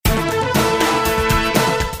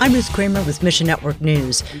I'm Ruth Kramer with Mission Network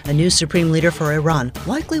News. A new supreme leader for Iran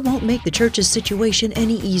likely won't make the church's situation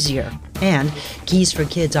any easier. And Keys for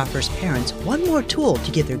Kids offers parents one more tool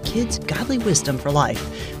to give their kids godly wisdom for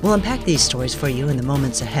life. We'll unpack these stories for you in the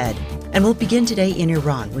moments ahead. And we'll begin today in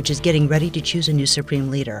Iran, which is getting ready to choose a new supreme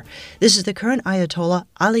leader. This is the current Ayatollah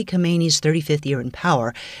Ali Khamenei's 35th year in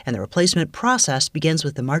power, and the replacement process begins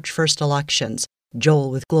with the March 1st elections.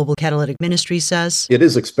 Joel with Global Catalytic Ministry says, it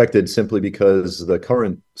is expected simply because the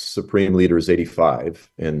current supreme leader is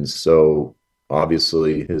 85, and so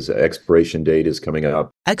obviously his expiration date is coming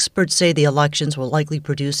up. Experts say the elections will likely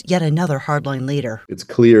produce yet another hardline leader. It's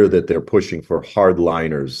clear that they're pushing for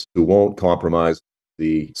hardliners who won't compromise.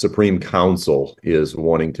 The Supreme Council is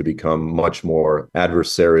wanting to become much more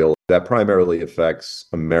adversarial. That primarily affects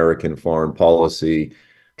American foreign policy,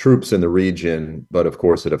 troops in the region, but of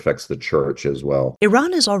course it affects the church as well.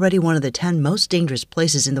 Iran is already one of the 10 most dangerous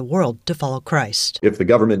places in the world to follow Christ. If the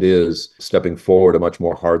government is stepping forward a much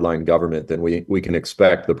more hardline government, then we can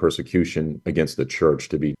expect the persecution against the church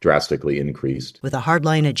to be drastically increased. With a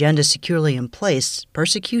hardline agenda securely in place,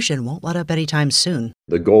 persecution won't let up anytime soon.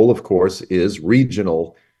 The goal, of course, is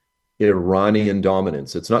regional Iranian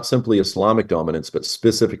dominance. It's not simply Islamic dominance, but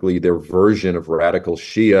specifically their version of radical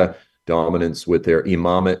Shia dominance with their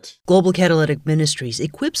imamate. Global Catalytic Ministries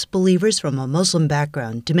equips believers from a Muslim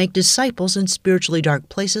background to make disciples in spiritually dark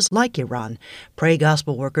places like Iran. Pray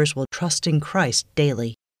gospel workers will trust in Christ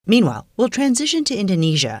daily. Meanwhile, we'll transition to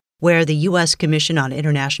Indonesia, where the U.S. Commission on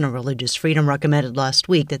International Religious Freedom recommended last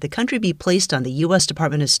week that the country be placed on the U.S.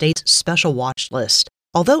 Department of State's special watch list.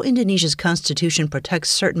 Although Indonesia's constitution protects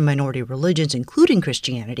certain minority religions, including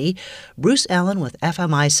Christianity, Bruce Allen with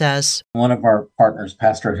FMI says, one of our partners,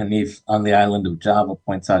 Pastor Hanif on the island of Java,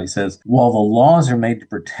 points out, he says, while the laws are made to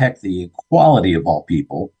protect the equality of all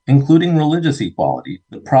people, including religious equality,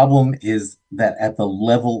 the problem is that at the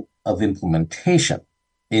level of implementation,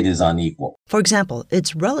 it is unequal. For example,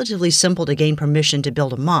 it's relatively simple to gain permission to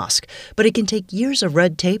build a mosque, but it can take years of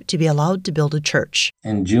red tape to be allowed to build a church.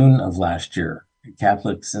 In June of last year,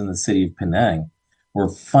 Catholics in the city of Penang were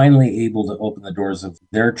finally able to open the doors of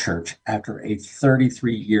their church after a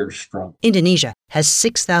 33-year struggle. Indonesia has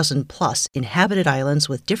 6,000 plus inhabited islands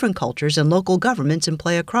with different cultures and local governments in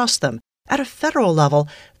play across them. At a federal level,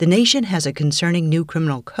 the nation has a concerning new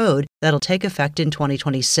criminal code that'll take effect in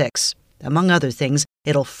 2026. Among other things,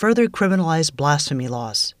 it'll further criminalize blasphemy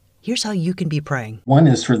laws. Here's how you can be praying. One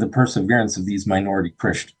is for the perseverance of these minority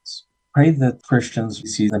Christians. Pray that Christians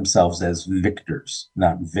see themselves as victors,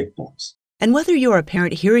 not victims. And whether you're a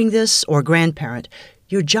parent hearing this or grandparent,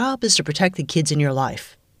 your job is to protect the kids in your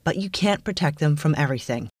life. But you can't protect them from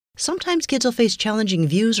everything. Sometimes kids will face challenging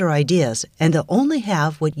views or ideas, and they'll only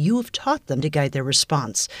have what you have taught them to guide their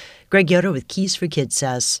response. Greg Yoder with Keys for Kids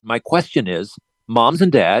says, my question is, moms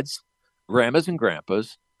and dads, grandmas and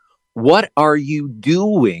grandpas, what are you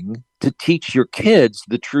doing to teach your kids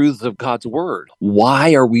the truths of God's word?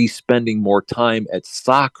 Why are we spending more time at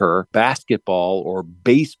soccer, basketball, or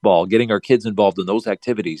baseball, getting our kids involved in those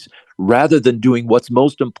activities, rather than doing what's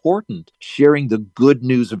most important, sharing the good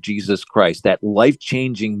news of Jesus Christ, that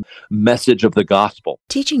life-changing message of the gospel?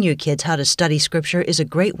 Teaching your kids how to study Scripture is a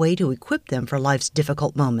great way to equip them for life's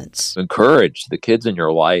difficult moments. Encourage the kids in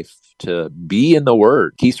your life to be in the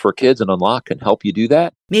Word. Keys for Kids and Unlock can help you do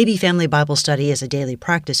that. Maybe family Bible study is a daily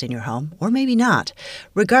practice in your home, or maybe not.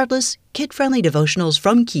 Regardless, kid-friendly devotionals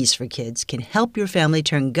from Keys for Kids can help your family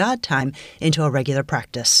turn God time into a regular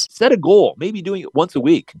practice. Set a goal, maybe doing it once a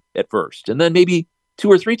week at first, and then maybe 2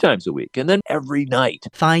 or 3 times a week, and then every night.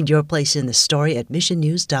 Find your place in the story at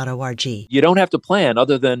missionnews.org. You don't have to plan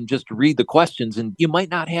other than just read the questions, and you might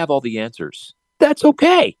not have all the answers. That's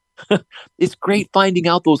okay. It's great finding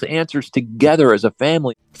out those answers together as a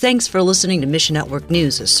family. Thanks for listening to Mission Network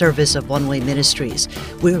News, a service of One Way Ministries.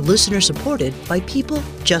 We're listener-supported by people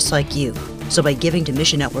just like you. So by giving to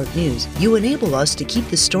Mission Network News, you enable us to keep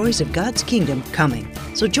the stories of God's kingdom coming.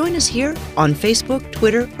 So join us here on Facebook,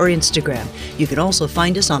 Twitter, or Instagram. You can also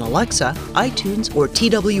find us on Alexa, iTunes, or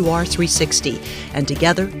TWR360. And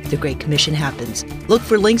together, the Great Commission happens. Look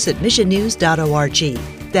for links at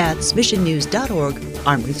missionnews.org. That's missionnews.org.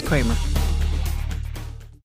 I'm Ruth Kramer.